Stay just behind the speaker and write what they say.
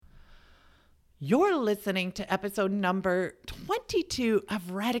You're listening to episode number 22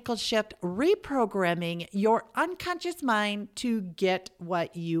 of Radical Shift, reprogramming your unconscious mind to get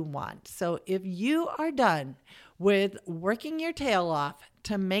what you want. So if you are done with working your tail off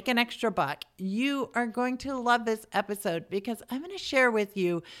to make an extra buck, you are going to love this episode because I'm going to share with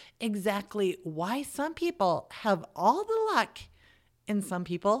you exactly why some people have all the luck and some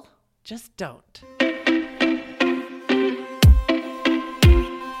people just don't.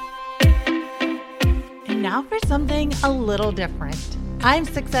 Now for something a little different. I'm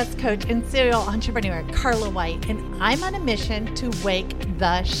success coach and serial entrepreneur Carla White, and I'm on a mission to wake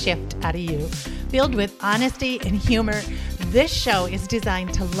the shift out of you. Filled with honesty and humor, this show is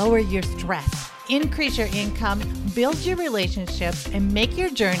designed to lower your stress, increase your income, build your relationships, and make your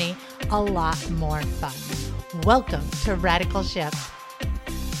journey a lot more fun. Welcome to Radical Shift.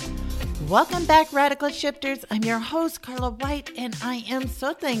 Welcome back, Radical Shifters. I'm your host, Carla White, and I am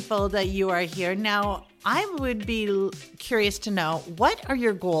so thankful that you are here. Now, I would be curious to know, what are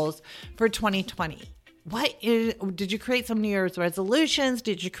your goals for 2020? Did you create some New Year's resolutions?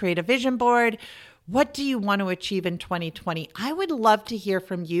 Did you create a vision board? What do you want to achieve in 2020? I would love to hear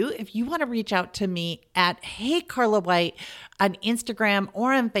from you. If you want to reach out to me at Hey Carla White on Instagram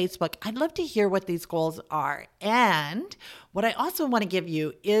or on Facebook, I'd love to hear what these goals are. And what I also want to give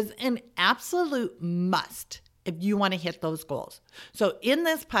you is an absolute must if you want to hit those goals. So in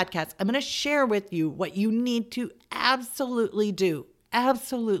this podcast, I'm going to share with you what you need to absolutely do,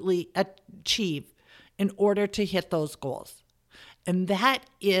 absolutely achieve in order to hit those goals. And that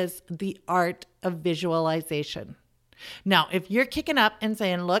is the art of visualization. Now, if you're kicking up and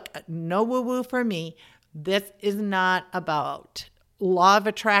saying, look, no woo-woo for me, this is not about law of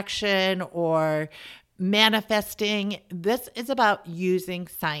attraction or manifesting. This is about using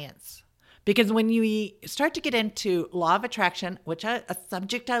science. Because when you start to get into law of attraction, which is a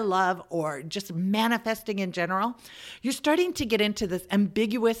subject I love, or just manifesting in general, you're starting to get into this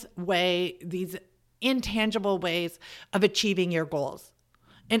ambiguous way, these intangible ways of achieving your goals.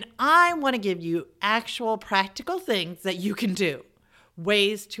 And I want to give you actual practical things that you can do,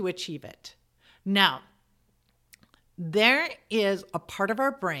 ways to achieve it. Now, there is a part of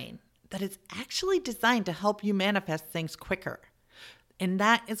our brain that is actually designed to help you manifest things quicker. And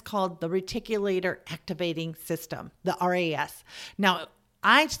that is called the reticular activating system, the RAS. Now,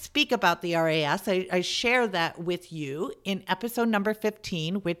 I speak about the RAS. I share that with you in episode number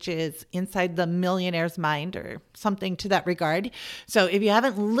 15, which is Inside the Millionaire's Mind or something to that regard. So if you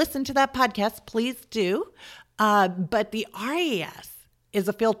haven't listened to that podcast, please do. But the RAS is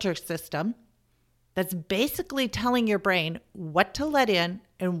a filter system that's basically telling your brain what to let in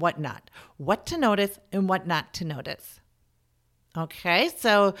and what not, what to notice and what not to notice. Okay,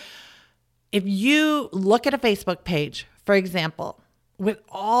 so if you look at a Facebook page, for example, with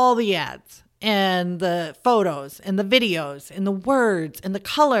all the ads and the photos and the videos and the words and the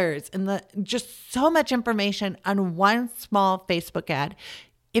colors and the just so much information on one small Facebook ad,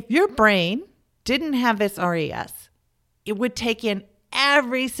 if your brain didn't have this RAS, it would take in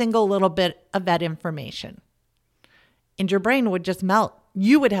every single little bit of that information. And your brain would just melt.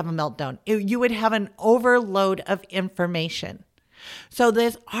 You would have a meltdown. You would have an overload of information. So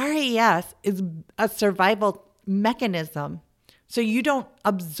this RAS is a survival mechanism so you don't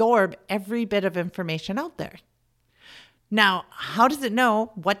absorb every bit of information out there. Now, how does it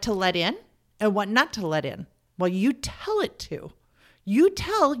know what to let in and what not to let in? Well, you tell it to. You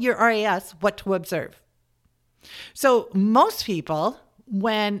tell your RAS what to observe. So most people,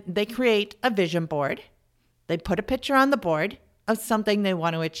 when they create a vision board, they put a picture on the board of something they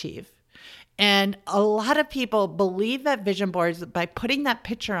want to achieve. And a lot of people believe that vision boards, by putting that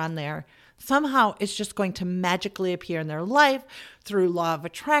picture on there, somehow it's just going to magically appear in their life through law of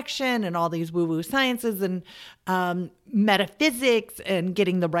attraction and all these woo-woo sciences and metaphysics and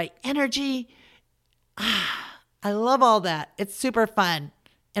getting the right energy. I love all that. It's super fun.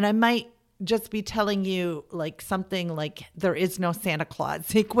 And I might just be telling you like something like there is no Santa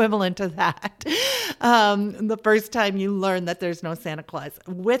Claus, equivalent to that. The first time you learn that there's no Santa Claus.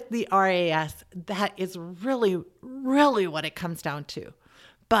 With the RAS, that is really, really what it comes down to.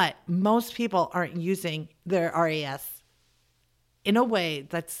 But most people aren't using their RAS in a way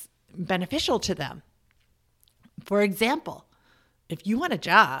that's beneficial to them. For example, if you want a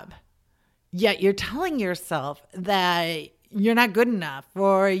job, yet you're telling yourself that you're not good enough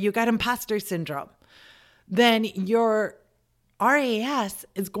or you got imposter syndrome, then your RAS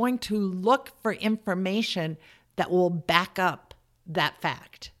is going to look for information that will back up that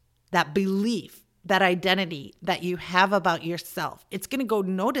fact, that belief, that identity that you have about yourself. It's going to go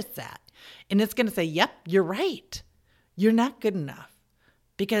notice that. And it's going to say, yep, you're right. You're not good enough.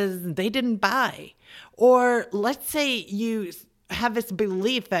 because they didn't buy. Or let's say you have this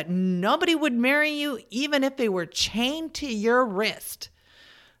belief that nobody would marry you even if they were chained to your wrist.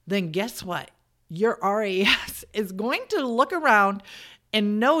 Then guess what? Your RAS is going to look around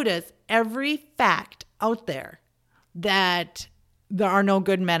and notice every fact out there that there are no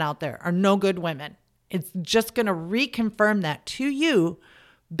good men out there, are no good women. It's just going to reconfirm that to you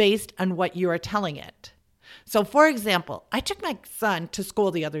based on what you are telling it. So for example, I took my son to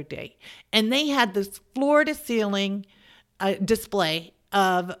school the other day and they had this floor to ceiling display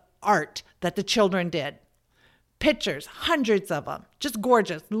of art that the children did. Pictures, hundreds of them, just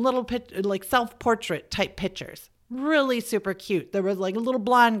gorgeous, little like self-portrait type pictures. Really super cute. There was like little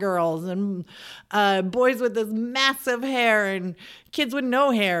blonde girls and boys with this massive hair and kids with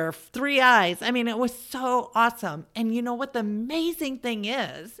no hair, 3 eyes. I mean, it was so awesome. And you know what the amazing thing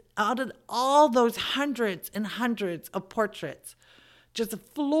is? Out of all those hundreds and hundreds of portraits, just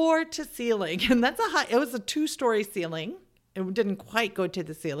floor to ceiling, and it was a 2-story ceiling. It didn't quite go to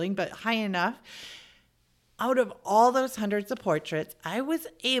the ceiling, but high enough. Out of all those hundreds of portraits, I was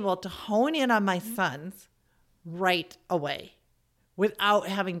able to hone in on my son's right away without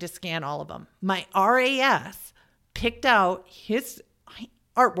having to scan all of them. My RAS picked out his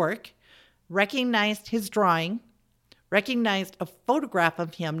artwork, recognized his drawing, recognized a photograph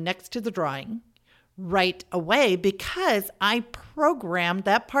of him next to the drawing right away because I programmed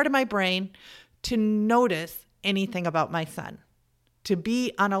that part of my brain to notice anything about my son, to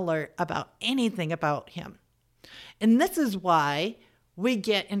be on alert about anything about him. And this is why we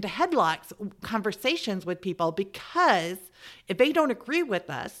get into headlocks conversations with people, because if they don't agree with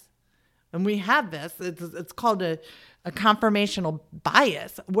us, and we have this, it's called a confirmational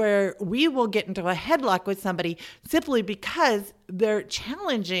bias, where we will get into a headlock with somebody simply because they're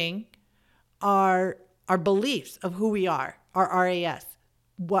challenging our beliefs of who we are, our RAS,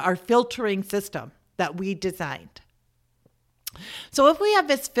 our filtering system that we designed. So if we have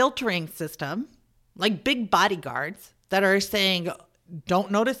this filtering system, like big bodyguards that are saying,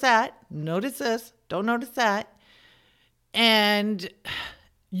 don't notice that, notice this, don't notice that, and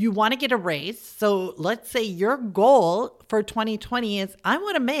you want to get a raise. So let's say your goal for 2020 is, I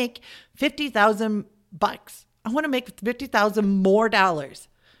want to make $50,000. I want to make $50,000 more dollars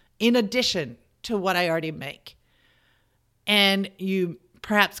in addition to what I already make. And you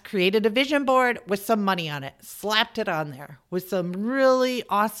perhaps created a vision board with some money on it, slapped it on there with some really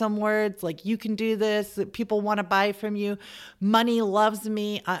awesome words like, you can do this, people want to buy from you, money loves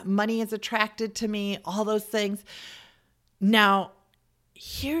me, money is attracted to me, all those things. Now,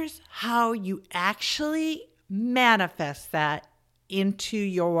 here's how you actually manifest that into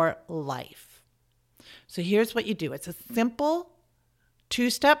your life. So here's what you do. It's a simple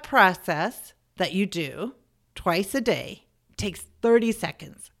 2-step process that you do twice a day. It takes 30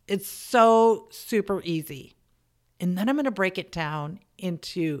 seconds. It's so super easy. And then I'm going to break it down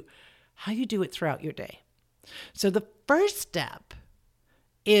into how you do it throughout your day. So the first step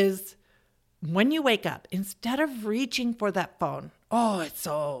is when you wake up, instead of reaching for that phone, it's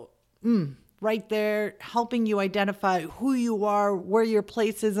so right there, helping you identify who you are, where your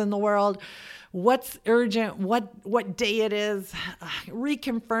place is in the world, what's urgent, what day it is,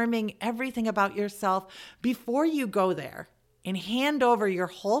 reconfirming everything about yourself before you go there and hand over your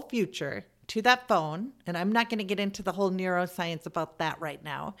whole future to that phone. And I'm not going to get into the whole neuroscience about that right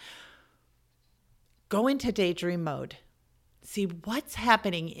now. Go into daydream mode. See, what's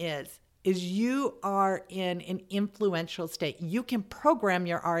happening is you are in an influential state. You can program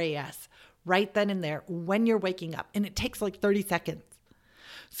your RAS right then and there when you're waking up. And it takes like 30 seconds.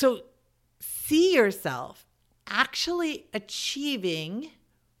 So see yourself actually achieving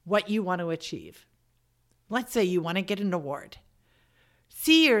what you want to achieve. Let's say you want to get an award.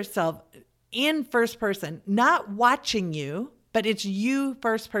 See yourself in first person, not watching you, but it's you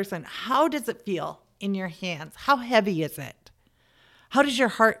first person. How does it feel in your hands? How heavy is it? How does your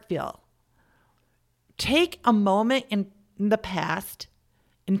heart feel? Take a moment in the past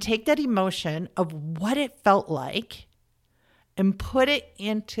and take that emotion of what it felt like and put it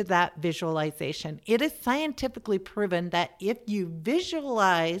into that visualization. It is scientifically proven that if you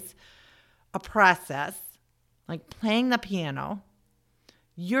visualize a process, like playing the piano,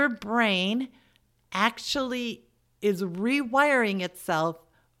 your brain actually is rewiring itself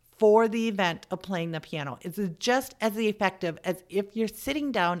for the event of playing the piano. It's just as effective as if you're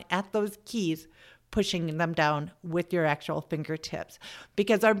sitting down at those keys, pushing them down with your actual fingertips.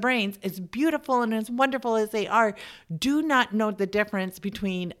 Because our brains, as beautiful and as wonderful as they are, do not know the difference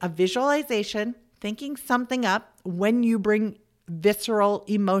between a visualization, thinking something up when you bring visceral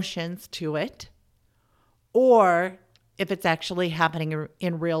emotions to it, or if it's actually happening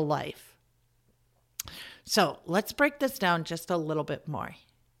in real life. So let's break this down just a little bit more.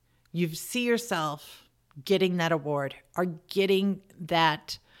 You see yourself getting that award or getting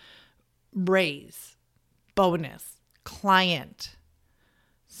that raise, bonus, client,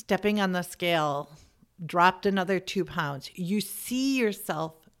 stepping on the scale, dropped another 2 pounds. You see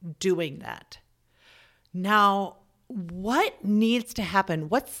yourself doing that. Now, what needs to happen?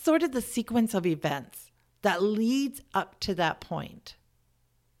 What's sort of the sequence of events that leads up to that point?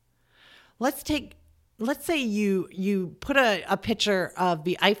 Let's say you put a picture of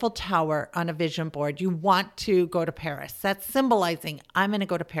the Eiffel Tower on a vision board. You want to go to Paris. That's symbolizing, I'm going to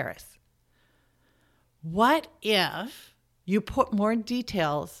go to Paris. What if you put more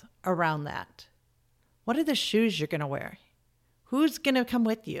details around that? What are the shoes you're going to wear? Who's going to come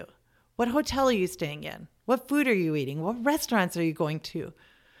with you? What hotel are you staying in? What food are you eating? What restaurants are you going to?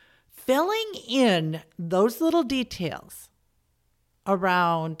 Filling in those little details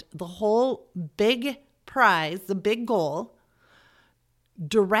around the whole big prize, the big goal,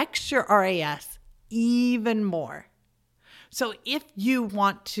 directs your RAS even more. So if you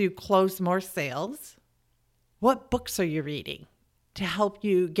want to close more sales, what books are you reading to help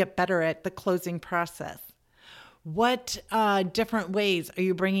you get better at the closing process? What different ways are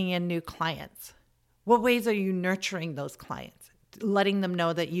you bringing in new clients? What ways are you nurturing those clients, letting them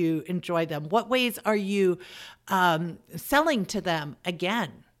know that you enjoy them? What ways are you selling to them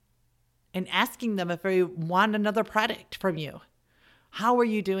again and asking them if they want another product from you? How are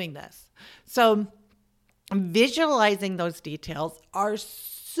you doing this? So visualizing those details are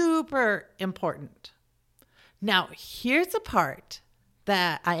super important. Now, here's a part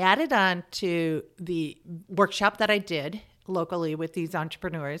that I added on to the workshop that I did locally with these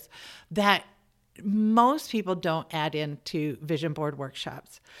entrepreneurs that most people don't add into vision board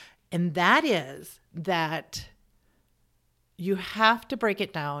workshops. And that is that you have to break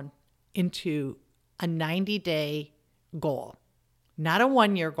it down into a 90-day goal, not a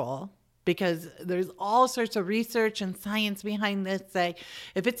 1-year goal, because there's all sorts of research and science behind this. Say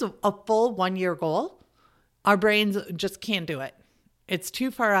if it's a full 1-year goal, our brains just can't do it. It's too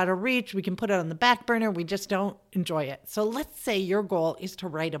far out of reach. We can put it on the back burner. We just don't enjoy it. So let's say your goal is to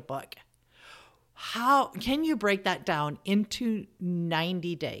write a book. How can you break that down into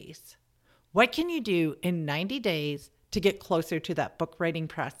 90 days? What can you do in 90 days to get closer to that book writing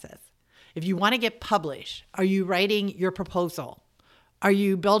process? If you want to get published, are you writing your proposal? Are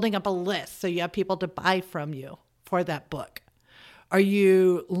you building up a list so you have people to buy from you for that book? Are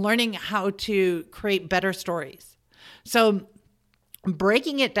you learning how to create better stories? So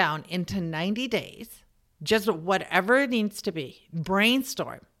breaking it down into 90 days, just whatever it needs to be,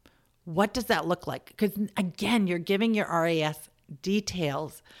 brainstorm. What does that look like? Because again, you're giving your RAS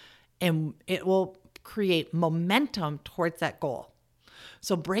details and it will create momentum towards that goal.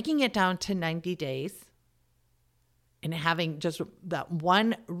 So breaking it down to 90 days and having just that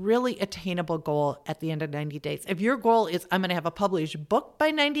one really attainable goal at the end of 90 days. If your goal is, I'm going to have a published book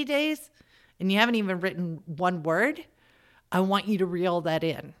by 90 days and you haven't even written one word, I want you to reel that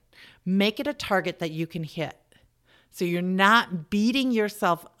in. Make it a target that you can hit. So you're not beating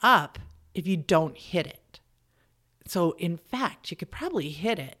yourself up if you don't hit it. So in fact, you could probably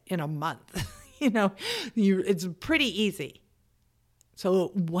hit it in a month. It's pretty easy. So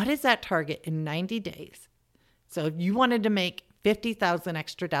what is that target in 90 days? So if you wanted to make $50,000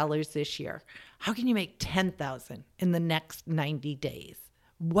 extra this year, how can you make $10,000 in the next 90 days?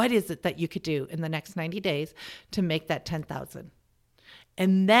 What is it that you could do in the next 90 days to make that $10,000?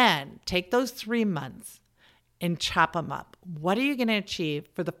 And then take those 3 months and chop them up. What are you going to achieve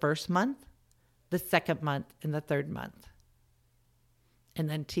for the first month, the second month, and the third month? And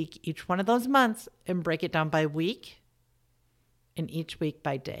then take each one of those months and break it down by week and each week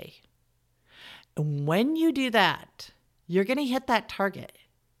by day. And when you do that, you're going to hit that target,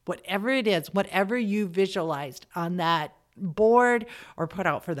 whatever it is, whatever you visualized on that board or put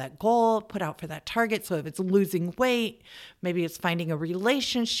out for that goal, put out for that target. So if it's losing weight, maybe it's finding a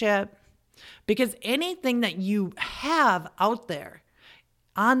relationship, because anything that you have out there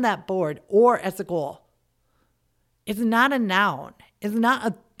on that board or as a goal is not a noun. It's not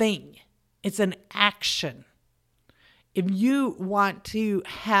a thing. It's an action. If you want to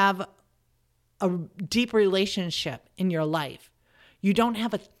have a deep relationship in your life, you don't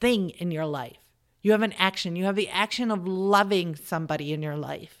have a thing in your life. You have an action. You have the action of loving somebody in your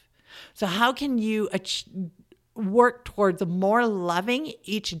life. So how can you work towards more loving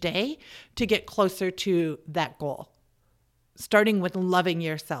each day to get closer to that goal? Starting with loving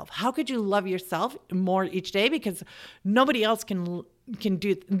yourself. How could you love yourself more each day? Because nobody else can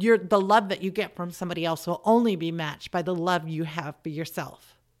do the love that you get from somebody else will only be matched by the love you have for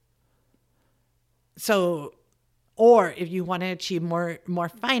yourself. So, or if you want to achieve more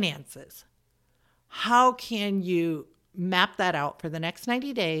finances, how can you map that out for the next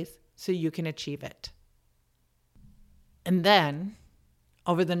 90 days so you can achieve it? And then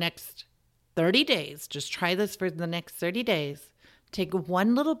over the next 30 days, just try this for the next 30 days, take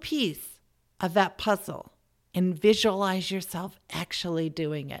one little piece of that puzzle and visualize yourself actually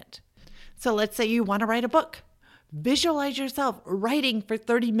doing it. So let's say you want to write a book. Visualize yourself writing for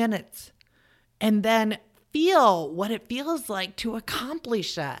 30 minutes and then feel what it feels like to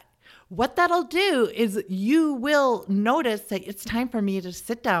accomplish that. What that'll do is you will notice that it's time for me to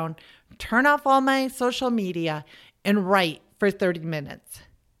sit down, turn off all my social media, and write for 30 minutes.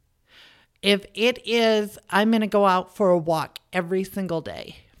 If it is, I'm going to go out for a walk every single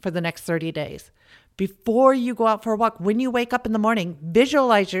day for the next 30 days. Before you go out for a walk, when you wake up in the morning,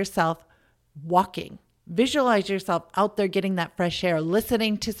 visualize yourself walking. Visualize yourself out there getting that fresh air,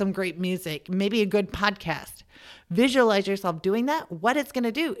 listening to some great music, maybe a good podcast. Visualize yourself doing that. What it's going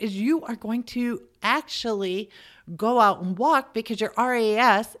to do is you are going to actually go out and walk because your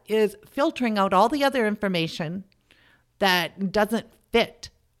RAS is filtering out all the other information that doesn't fit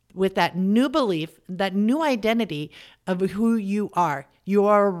with that new belief, that new identity of who you are. You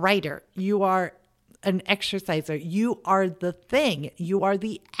are a writer. You are an exerciser. You are the thing. You are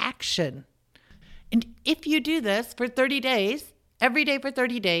the action. And if you do this for 30 days, every day for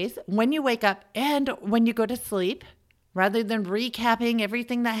 30 days, when you wake up and when you go to sleep, rather than recapping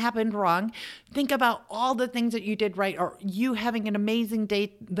everything that happened wrong, think about all the things that you did right or you having an amazing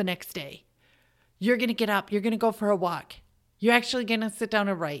day the next day. You're going to get up. You're going to go for a walk. You're actually going to sit down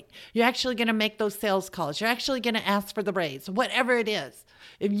and write. You're actually going to make those sales calls. You're actually going to ask for the raise, whatever it is.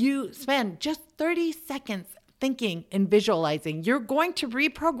 If you spend just 30 seconds thinking and visualizing, you're going to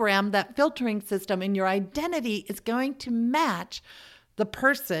reprogram that filtering system and your identity is going to match the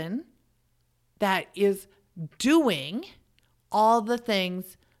person that is doing all the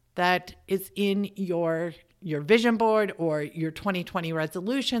things that is in your vision board or your 2020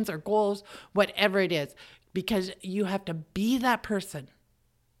 resolutions or goals, whatever it is, because you have to be that person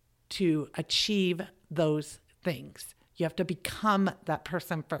to achieve those things. You have to become that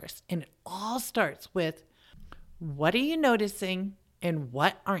person first. And it all starts with, what are you noticing and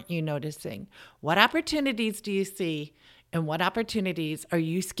what aren't you noticing? What opportunities do you see and what opportunities are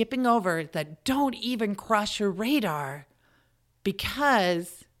you skipping over that don't even cross your radar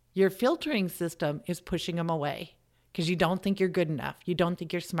because your filtering system is pushing them away because you don't think you're good enough. You don't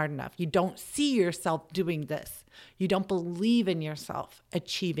think you're smart enough. You don't see yourself doing this. You don't believe in yourself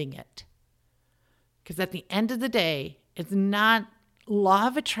achieving it. Because at the end of the day, it's not law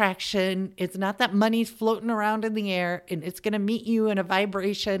of attraction. It's not that money's floating around in the air and it's going to meet you in a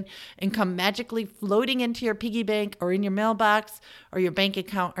vibration and come magically floating into your piggy bank or in your mailbox or your bank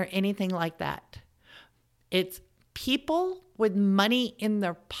account or anything like that. It's people with money in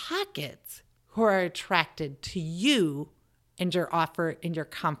their pockets who are attracted to you and your offer and your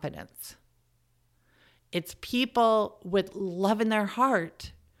confidence. It's people with love in their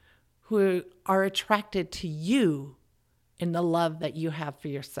heart who are attracted to you and the love that you have for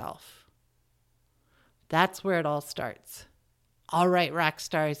yourself. That's where it all starts. All right, rock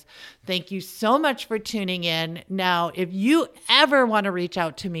stars, thank you so much for tuning in. Now, if you ever want to reach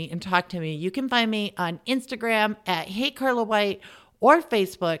out to me and talk to me, you can find me on Instagram at Hey Carla White or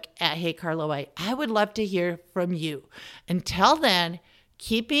Facebook at Hey Carla White. I would love to hear from you. Until then,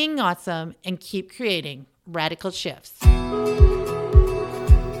 keep being awesome and keep creating radical shifts.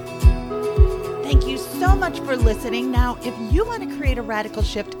 Thank you so much for listening. Now, if you want to create a radical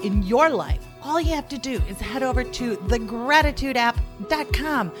shift in your life, all you have to do is head over to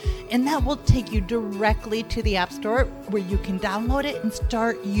thegratitudeapp.com, and that will take you directly to the App Store where you can download it and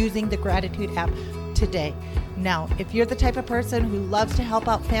start using the Gratitude app today. Now, if you're the type of person who loves to help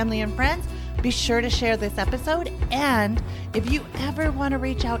out family and friends, be sure to share this episode. And if you ever want to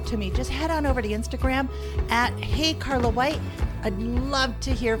reach out to me, just head on over to Instagram at Hey Carla White. I'd love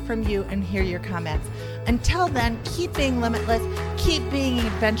to hear from you and hear your comments. Until then, keep being limitless, keep being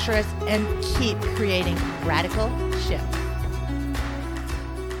adventurous, and keep creating radical shifts.